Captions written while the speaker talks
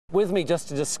With me just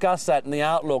to discuss that and the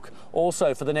outlook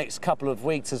also for the next couple of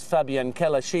weeks is Fabienne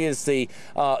Keller. She is the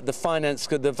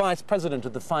Vice President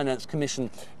of the Finance Commission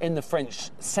in the French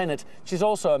Senate. She's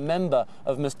also a member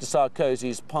of Mr.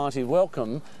 Sarkozy's party.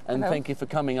 Welcome and Hello. Thank you for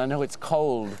coming. I know it's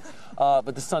cold,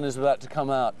 but the sun is about to come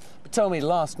out. But tell me,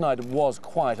 last night it was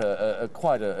quite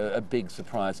a big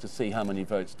surprise to see how many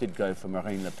votes did go for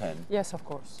Marine Le Pen. Yes, of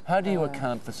course. How do you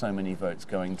account for so many votes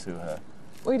going to her?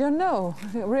 We don't know.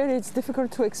 Really, it's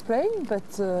difficult to explain, but,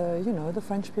 you know, the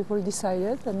French people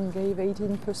decided and gave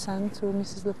 18% to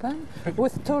Mrs. Le Pen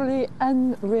with totally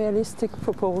unrealistic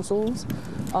proposals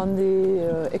on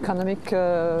the economic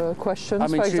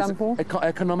questions, for example.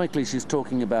 Economically, she's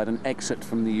talking about an exit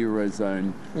from the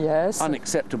Eurozone. Yes.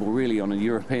 Unacceptable, really, on a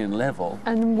European level.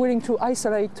 And willing to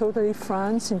isolate totally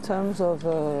France in terms of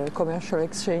commercial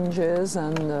exchanges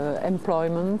and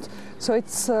employment. So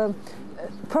it's...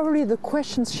 probably the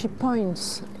questions she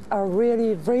points are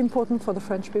really very important for the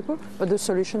French people, but the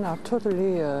solutions are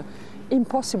totally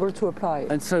impossible to apply.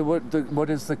 And so what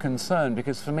is the concern?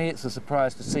 Because for me it's a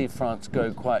surprise to see France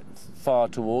go quite far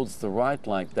towards the right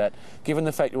like that, given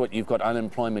the fact that you've got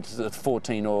unemployment is at a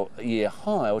 14-year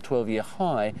high or 12-year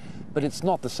high, but it's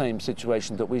not the same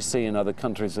situation that we see in other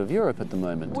countries of Europe at the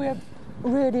moment. We have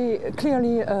really,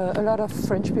 clearly a lot of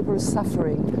French people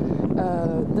suffering.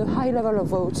 The high level of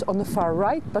votes on the far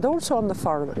right, but also on the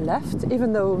far left,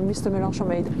 even though Mr. Mélenchon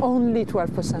made only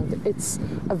 12%, it's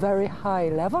a very high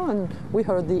level, and we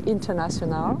heard the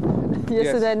International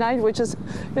yesterday night, which is,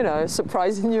 you know, a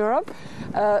surprise in Europe.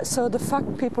 So the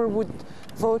fact people would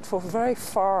vote for very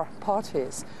far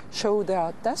parties show they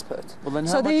are desperate. Well,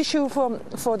 so the issue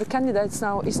for the candidates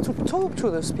now is to talk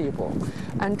to those people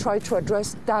and try to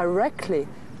address directly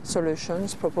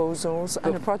solutions, proposals,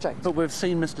 and a project. But we've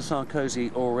seen Mr.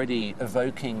 Sarkozy already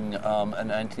evoking an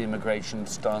anti-immigration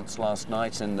stance last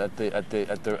night, and at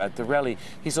the rally,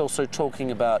 he's also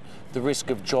talking about the risk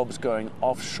of jobs going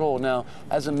offshore. Now,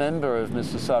 as a member of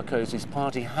Mr. Sarkozy's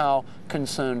party, how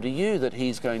concerned are you that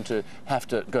he's going to have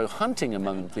to go hunting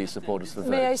among these supporters of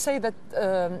the vote? May I say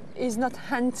that he's not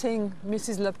hunting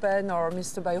Mrs. Le Pen or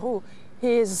Mr. Bayrou.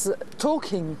 He is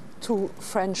talking to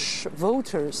French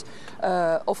voters.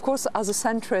 Of course, as a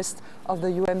centrist of the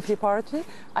UMP party,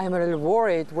 I am a little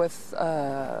worried with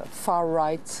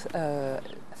far-right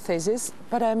thesis,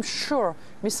 but I'm sure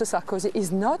Mr. Sarkozy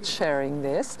is not sharing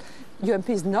this. UMP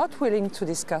is not willing to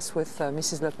discuss with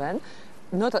Mrs. Le Pen.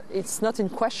 It's not in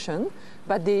question,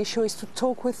 but the issue is to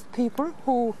talk with people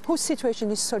whose situation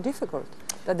is so difficult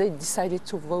that they decided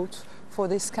to vote for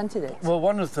this candidate. Well,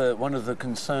 one of the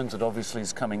concerns that obviously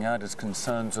is coming out is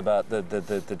concerns about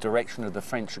the direction of the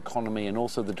French economy and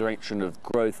also the direction of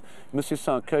growth. Mr.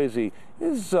 Sarkozy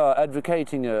is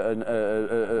advocating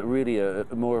really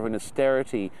more of an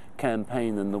austerity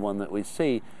campaign than the one that we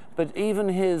see. But even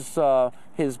his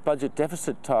budget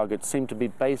deficit targets seem to be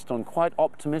based on quite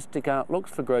optimistic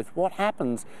outlooks for growth. What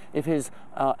happens if his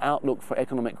outlook for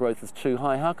economic growth is too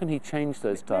high? How can he change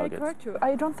those targets? May I correct you?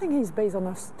 I don't think he's based on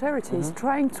austerity. He's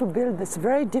trying to build this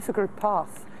very difficult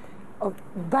path of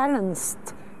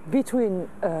balanced between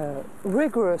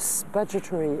rigorous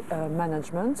budgetary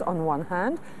management on one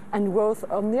hand and growth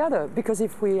on the other. Because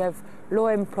if we have low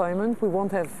employment, we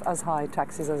won't have as high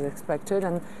taxes as expected,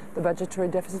 and the budgetary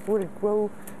deficit will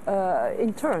grow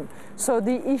in turn. So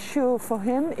the issue for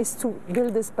him is to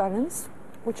build this balance,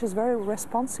 which is very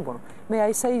responsible. May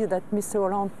I say that Mr.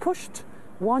 Hollande pushed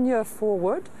 1 year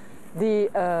forward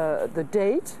the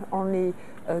date, only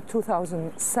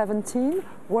 2017,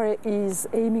 where he's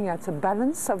aiming at a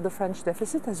balance of the French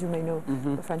deficit. As you may know,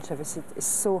 the French deficit is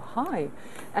so high.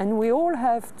 And we all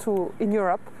have to, in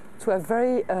Europe, to have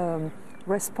very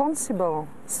responsible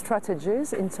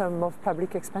strategies in terms of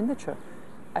public expenditure.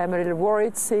 I am a little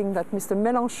worried seeing that Mr.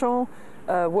 Mélenchon,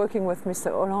 working with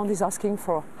Mr. Hollande, is asking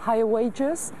for higher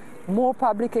wages, more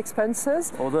public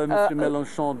expenses. Although Mr.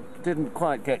 Mélenchon didn't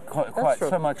quite get quite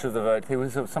so much of the vote, he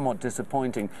was somewhat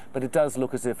disappointing, but it does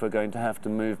look as if we're going to have to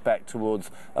move back towards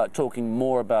talking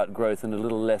more about growth and a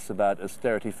little less about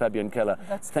austerity. Fabienne Keller,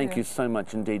 thank you so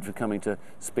much indeed for coming to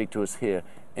speak to us here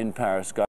in Paris.